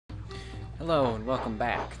Hello and welcome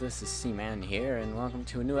back. This is Seaman here, and welcome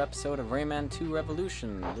to a new episode of Rayman 2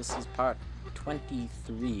 Revolution. This is part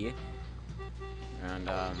 23, and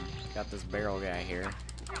got this barrel guy here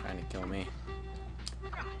trying to kill me.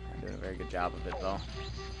 I'm doing a very good job of it though.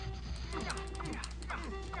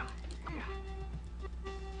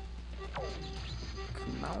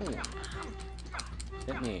 Come on,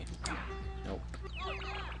 hit me. Nope.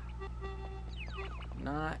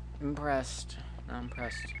 Not impressed. Not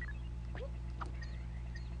impressed.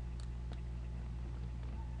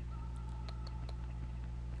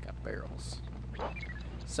 Barrels.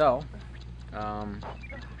 So, I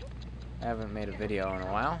haven't made a video in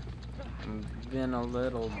a while. I've been a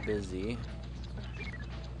little busy.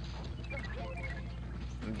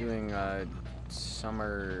 I'm doing a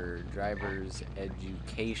summer driver's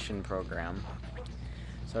education program.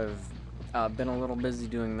 So I've been a little busy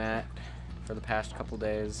doing that for the past couple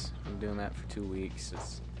days. I'm doing that for 2 weeks.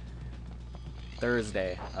 It's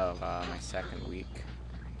Thursday of my second week.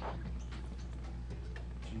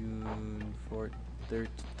 June 4th,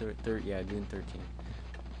 yeah, June 13th.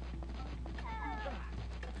 I'm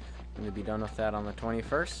going to be done with that on the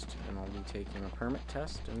 21st, and I'll be taking a permit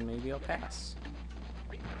test, and maybe I'll pass.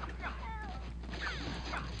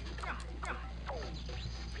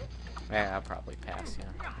 Yeah, I'll probably pass, yeah.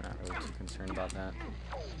 I'm not really too concerned about that.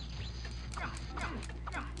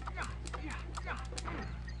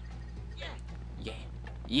 Yeah.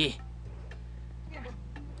 Yeah.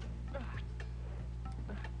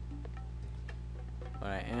 What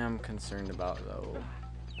I am concerned about, though,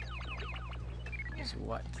 is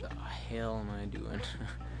what the hell am I doing?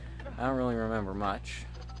 I don't really remember much.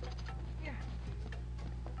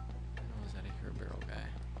 Was that a hero barrel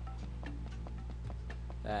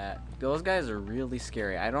guy? Those guys are really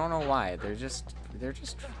scary. I don't know why. They're just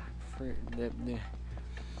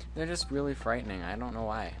really frightening. I don't know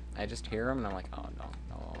why. I just hear them and I'm like, oh no,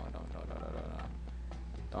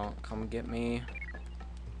 don't come get me.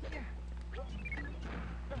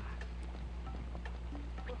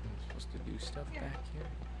 Do stuff back here.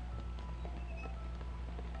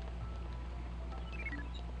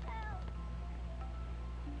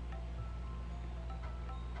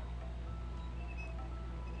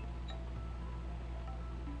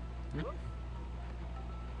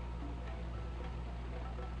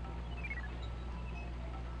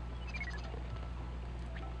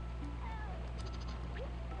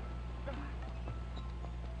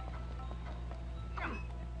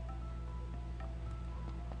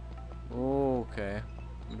 Okay,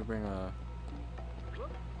 I'm gonna bring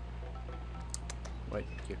what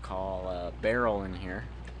you call a barrel in here.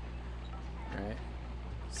 Right?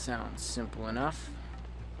 Sounds simple enough.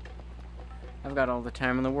 I've got all the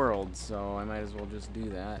time in the world, so I might as well just do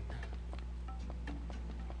that.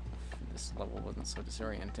 This level wasn't so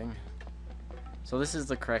disorienting. So this is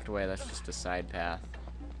the correct way. That's just a side path.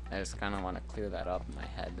 I just kind of want to clear that up in my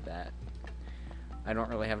head that I don't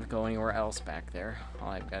really have to go anywhere else back there. All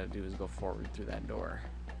I've got to do is go forward through that door.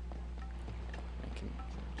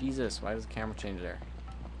 Jesus, why does the camera change there?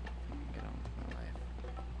 Get on with my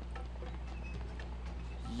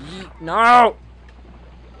life. Yeet, no!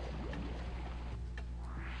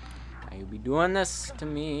 Why you be doing this to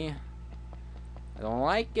me? I don't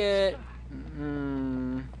like it.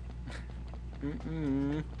 Mm-mm.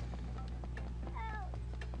 Mm-mm.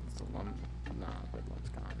 It's a lump. No, the good one's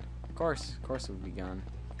gone. Of course it would be gone.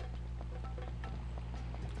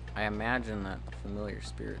 I imagine that familiar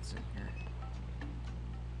spirit's in here.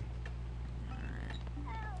 Alright. I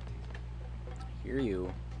hear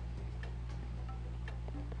you.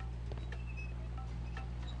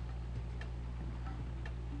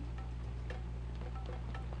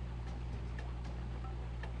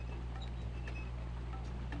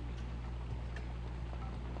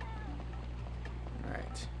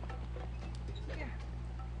 Alright.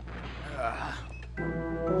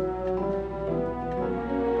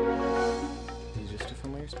 He's just a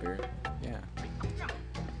familiar spirit. Yeah.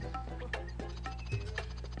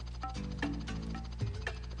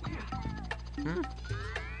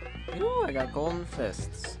 Ooh, I got golden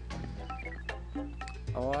fists.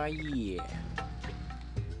 Oh yeah.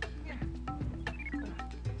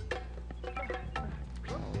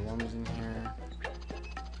 Oh, worms in here.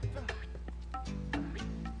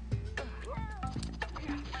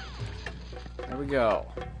 There we go.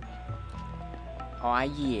 Oh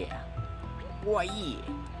yeah. Oh yeah.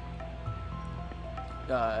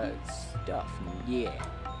 Stuff. Yeah.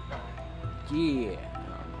 Yeah.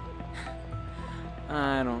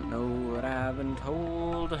 I don't know what I've been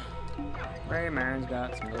told. Rayman's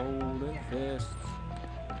got some golden fists.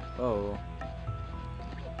 Oh.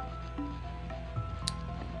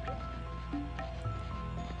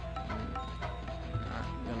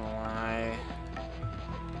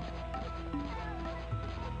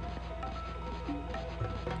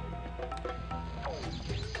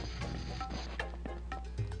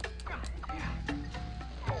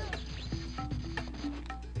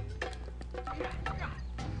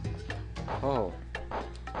 Oh.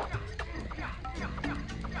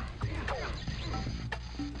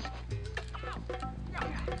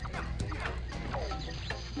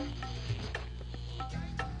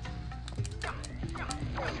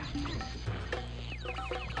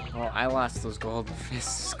 Oh, I lost those gold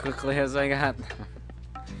fists as quickly as I got them.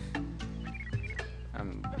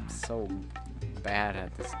 I'm so bad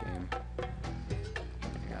at this game. I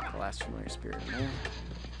got the last familiar spirit in there.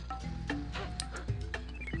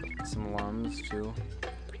 Some lums too.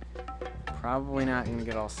 Probably not gonna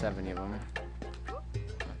get all 70 of them. Not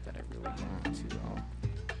that I really want to though.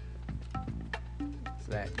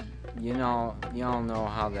 So that y'all know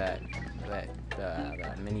how that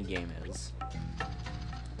mini game is.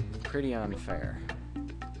 Pretty unfair.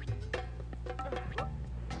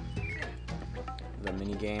 The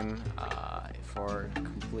mini game for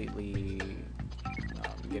completely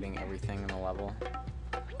getting everything in the level.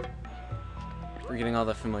 For getting all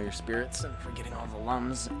the familiar spirits and for getting all the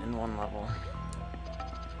lums in one level.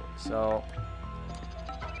 So,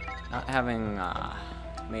 not having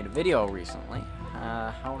made a video recently,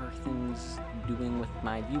 how are things doing with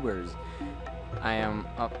my viewers? I am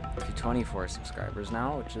up to 24 subscribers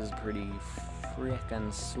now, which is pretty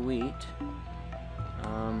frickin' sweet.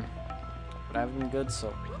 But I've been good, so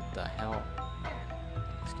what the hell?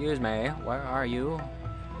 Excuse me, where are you?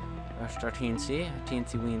 Mr. Teensy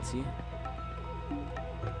Weensy.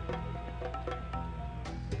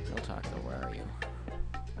 We'll talk though, where are you?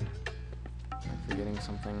 Am I forgetting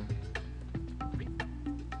something?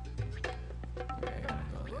 Okay, I gotta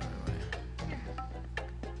go the other way.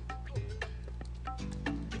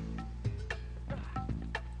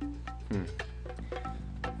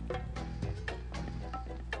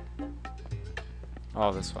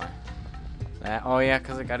 Oh, this way. Oh yeah,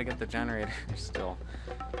 because I gotta get the generator still.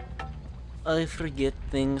 I forget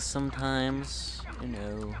things sometimes, you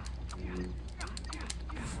know.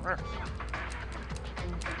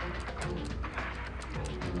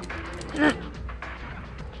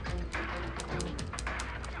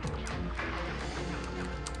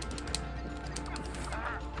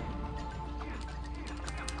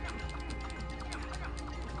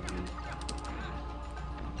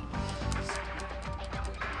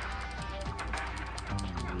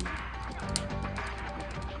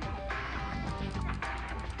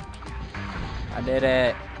 I did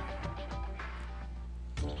it!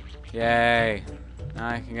 Yay! Now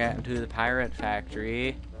I can get into the pirate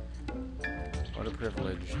factory. What a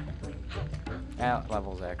privilege. That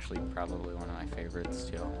level's actually probably one of my favorites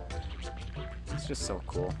too. It's just so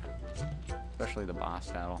cool. Especially the boss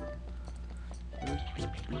battle.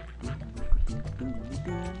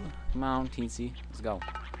 Come on, Teensy. Let's go.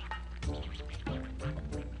 Run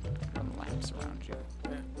laps around you.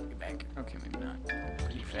 Get back. Okay, maybe not.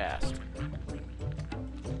 Pretty fast.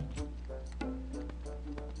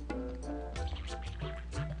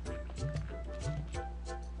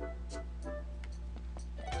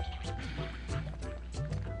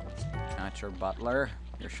 Not your butler,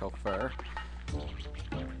 your chauffeur,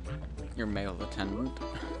 your male attendant,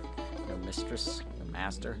 your mistress, your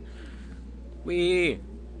master. Whee!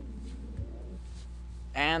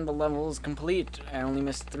 And the level is complete. I only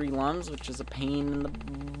missed 3 lums, which is a pain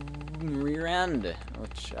in the rear end.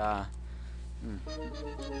 Which, I've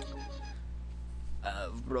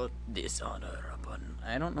brought dishonor upon.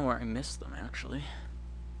 I don't know where I missed them, actually.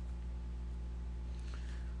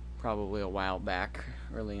 Probably a while back,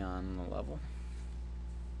 early on in the level.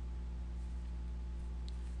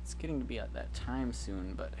 It's getting to be at that time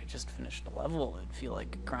soon, but I just finished a level. It'd feel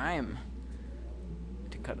like a crime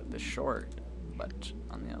to cut it this short. But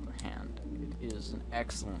on the other hand, it is an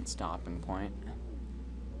excellent stopping point.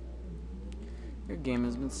 Your game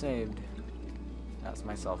has been saved. That's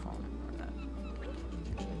my cell phone.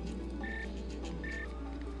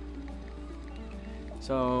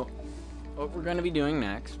 So, what we're going to be doing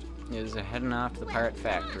next is heading off to the pirate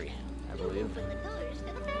factory, I believe.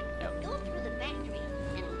 Yep.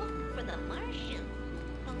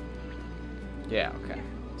 Yeah, okay.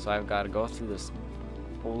 So I've got to go through this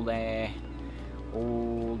old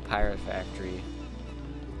pirate factory.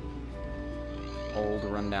 Old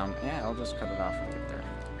rundown. Yeah, I'll just cut it off right there.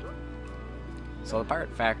 So the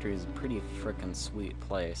pirate factory is a pretty frickin' sweet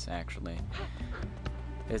place, actually.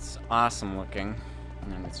 It's awesome looking,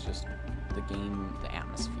 and it's just the game, the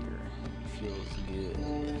atmosphere. It feels good.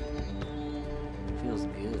 It feels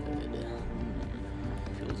good.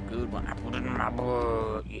 It feels good when I put it in my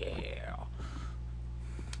book. Yeah.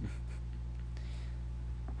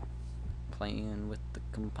 Playing with the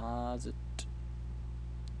composite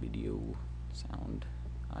video, sound,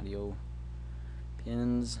 audio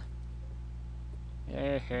pins.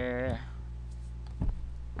 Yeah.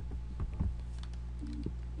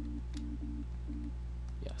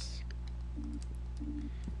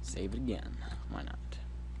 Save it again. Why not?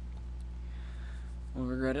 We'll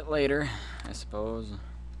regret it later, I suppose.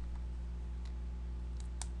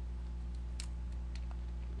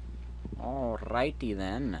 Alrighty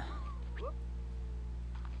then.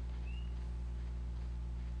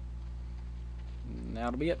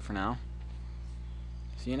 That'll be it for now.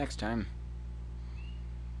 See you next time.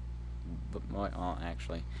 But, well,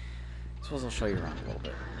 actually, I suppose I'll show you around a little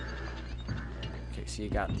bit. Okay, so you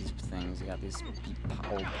got these things. You got these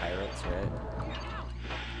old pirates, right?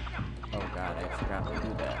 Oh god, I forgot to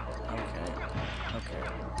do that. Okay.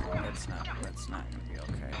 That's not gonna be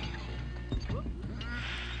okay.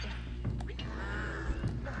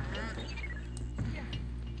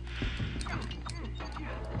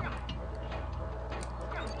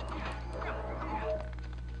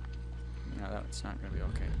 No, that's not gonna be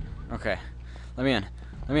okay. Okay. Let me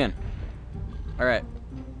in. Alright.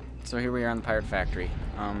 So here we are in the pirate factory.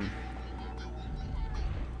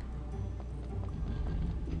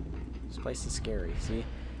 This place is scary, see?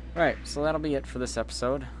 Alright, so that'll be it for this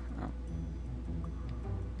episode.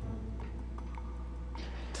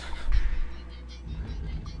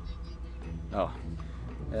 Oh.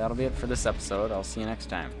 That'll be it for this episode. I'll see you next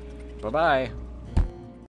time. Bye-bye!